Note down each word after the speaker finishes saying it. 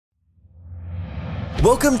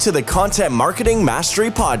Welcome to the Content Marketing Mastery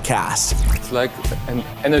Podcast. It's like an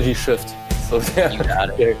energy shift. So you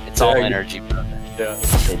got it. It's all energy, brother. Yeah.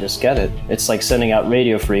 They just get it. It's like sending out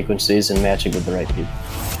radio frequencies and matching with the right people.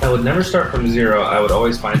 I would never start from zero. I would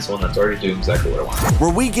always find someone that's already doing exactly what I want.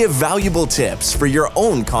 Where we give valuable tips for your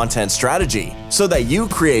own content strategy so that you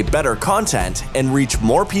create better content and reach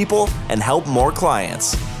more people and help more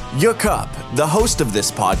clients. Yakup, the host of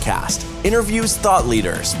this podcast, interviews thought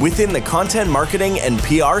leaders within the content marketing and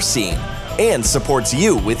PR scene and supports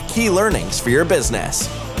you with key learnings for your business.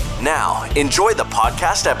 Now, enjoy the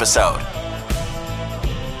podcast episode.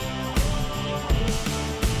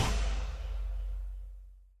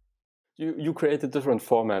 You created different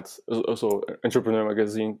formats. Also, Entrepreneur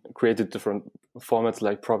Magazine created different formats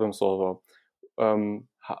like Problem Solver.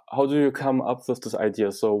 How do you come up with this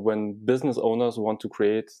idea? So when business owners want to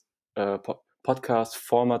create a podcast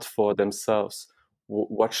format for themselves,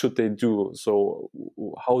 what should they do? So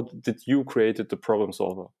how did you create the Problem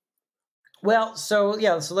Solver? Well, so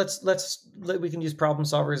we can use Problem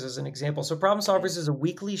Solvers as an example. So Problem Solvers is a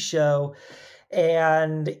weekly show,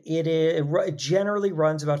 and it generally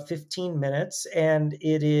runs about 15 minutes, and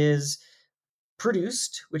it is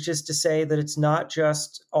produced, which is to say that it's not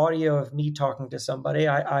just audio of me talking to somebody.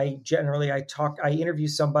 I interview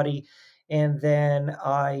somebody, and then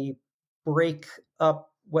I break up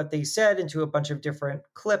what they said into a bunch of different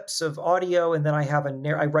clips of audio, and then I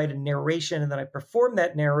write a narration, and then I perform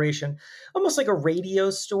that narration almost like a radio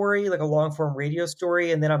story, like a long form radio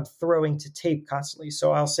story, and then I'm throwing to tape constantly.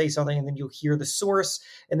 So I'll say something, and then you'll hear the source,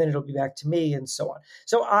 and then it'll be back to me, and so on.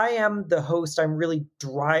 So I am the host. I'm really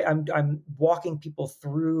dry. I'm walking people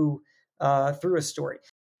through a story.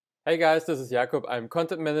 Hey guys, this is Jakob. I'm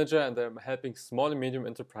content manager, and I'm helping small and medium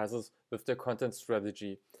enterprises with their content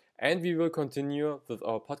strategy. And we will continue with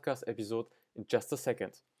our podcast episode in just a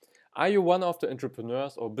second. Are you one of the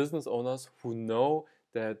entrepreneurs or business owners who know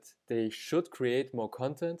that they should create more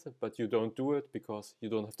content, but you don't do it because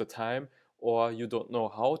you don't have the time or you don't know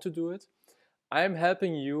how to do it? I'm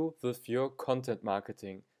helping you with your content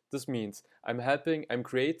marketing. This means I'm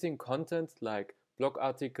creating content like blog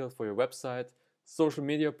articles for your website, social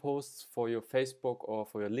media posts for your Facebook or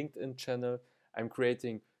for your LinkedIn channel. I'm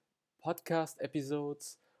creating podcast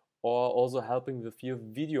episodes, or also helping with your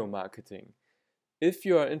video marketing. If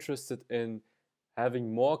you are interested in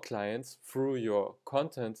having more clients through your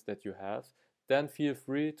content that you have, then feel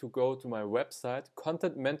free to go to my website,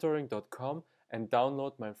 contentmentoring.com, and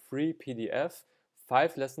download my free PDF,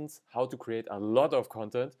 5 lessons how to create a lot of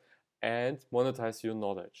content and monetize your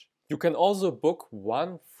knowledge. You can also book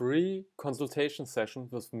one free consultation session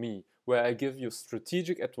with me, where I give you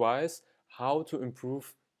strategic advice how to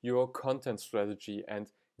improve your content strategy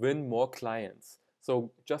and win more clients.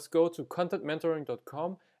 So just go to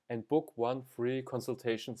contentmentoring.com and book one free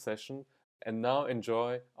consultation session. And now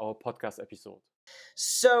enjoy our podcast episode.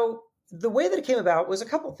 So the way that it came about was a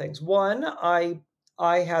couple of things. One, I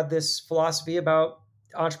had this philosophy about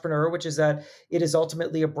Entrepreneur, which is that it is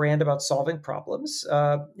ultimately a brand about solving problems,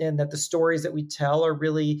 and that the stories that we tell are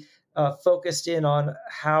really focused in on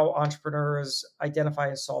how entrepreneurs identify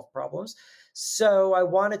and solve problems. So I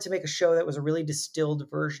wanted to make a show that was a really distilled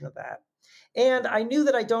version of that. And I knew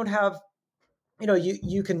that I don't have,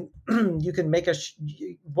 you can make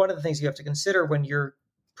one of the things you have to consider when you're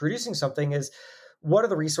producing something is, what are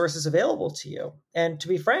the resources available to you? And to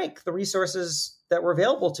be frank, the resources that were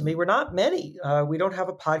available to me were not many. We don't have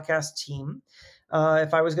a podcast team.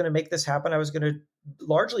 If I was going to make this happen, I was going to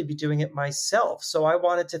largely be doing it myself. So I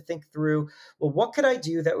wanted to think through, well, what could I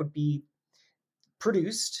do that would be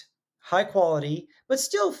produced, high quality, but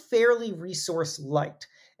still fairly resource light.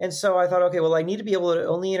 And so I thought, okay, well, I need to be able to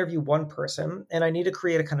only interview one person, and I need to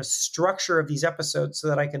create a kind of structure of these episodes so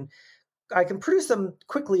that I can produce them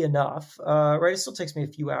quickly enough. Right, it still takes me a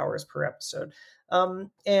few hours per episode,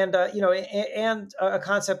 and a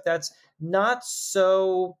concept that's not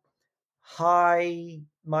so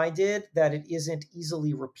high-minded that it isn't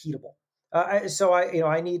easily repeatable. I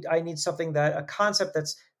need something a concept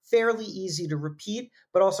that's fairly easy to repeat,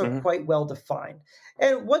 but also quite well defined.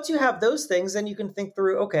 And once you have those things, then you can think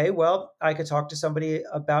through, okay, well, I could talk to somebody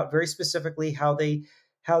about very specifically how they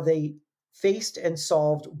faced and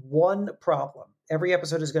solved one problem. Every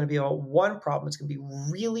episode is going to be about one problem. It's going to be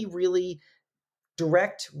really, really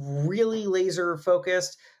direct, really laser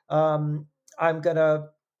focused. I'm going to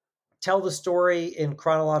tell the story in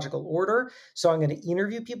chronological order. So I'm going to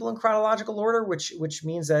interview people in chronological order, which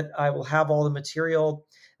means that I will have all the material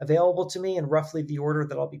available to me in roughly the order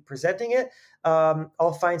that I'll be presenting it.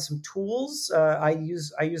 I'll find some tools. I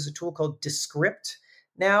use a tool called Descript.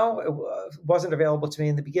 now. It wasn't available to me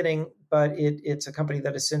in the beginning, but it's a company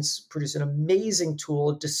that has since produced an amazing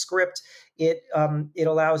tool, Descript. It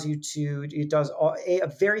allows you it does a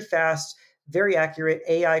very fast, very accurate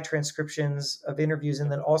AI transcriptions of interviews, and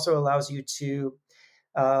then also allows you to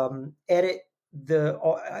edit the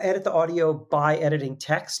audio by editing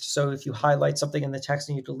text. So if you highlight something in the text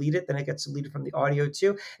and you delete it, then it gets deleted from the audio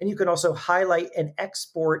too. And you can also highlight and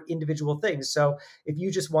export individual things. So if you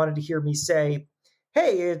just wanted to hear me say,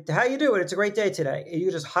 "Hey, how you doing? It's a great day today," you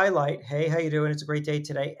just highlight, "Hey, how you doing? It's a great day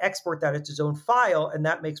today." Export that into its own file, and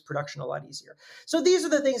that makes production a lot easier. So these are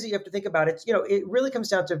the things that you have to think about. It really comes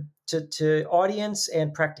down to audience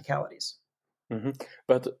and practicalities. Mm-hmm.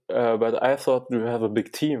 But I thought you have a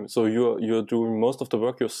big team, so you're doing most of the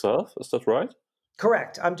work yourself. Is that right?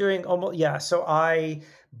 Correct. I'm doing almost, yeah. So I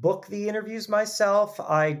book the interviews myself.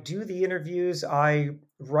 I do the interviews. I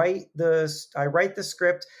write the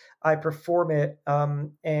script. I perform it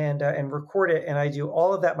and record it, and I do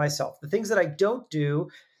all of that myself. The things that I don't do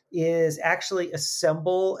is actually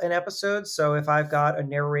assemble an episode. So if I've got a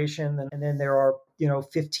narration and then there are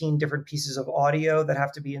 15 different pieces of audio that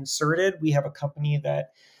have to be inserted, we have a company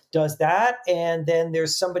that does that. And then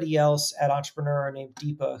there's somebody else at Entrepreneur named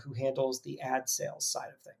Deepa who handles the ad sales side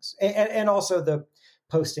of things, and also the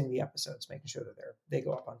posting the episodes, making sure that they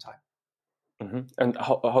go up on time. Mm-hmm. And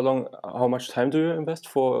how much time do you invest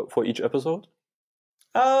for each episode?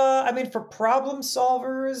 For problem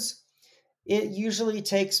solvers, it usually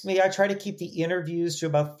takes me, I try to keep the interviews to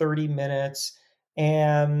about 30 minutes.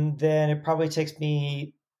 And then it probably takes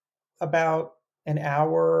me about an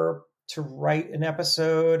hour to write an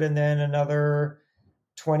episode, and then another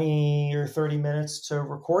 20 or 30 minutes to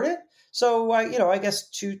record it. So, I guess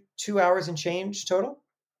two hours and change total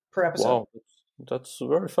per episode. Wow, that's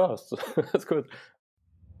very fast. That's good.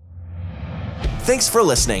 Thanks for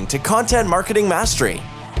listening to Content Marketing Mastery.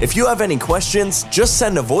 If you have any questions, just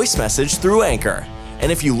send a voice message through Anchor.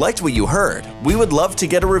 And if you liked what you heard, we would love to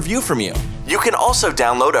get a review from you. You can also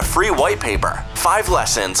download a free white paper, 5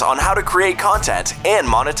 lessons on how to create content and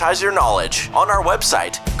monetize your knowledge on our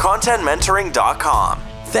website, contentmentoring.com.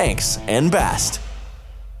 Thanks and best.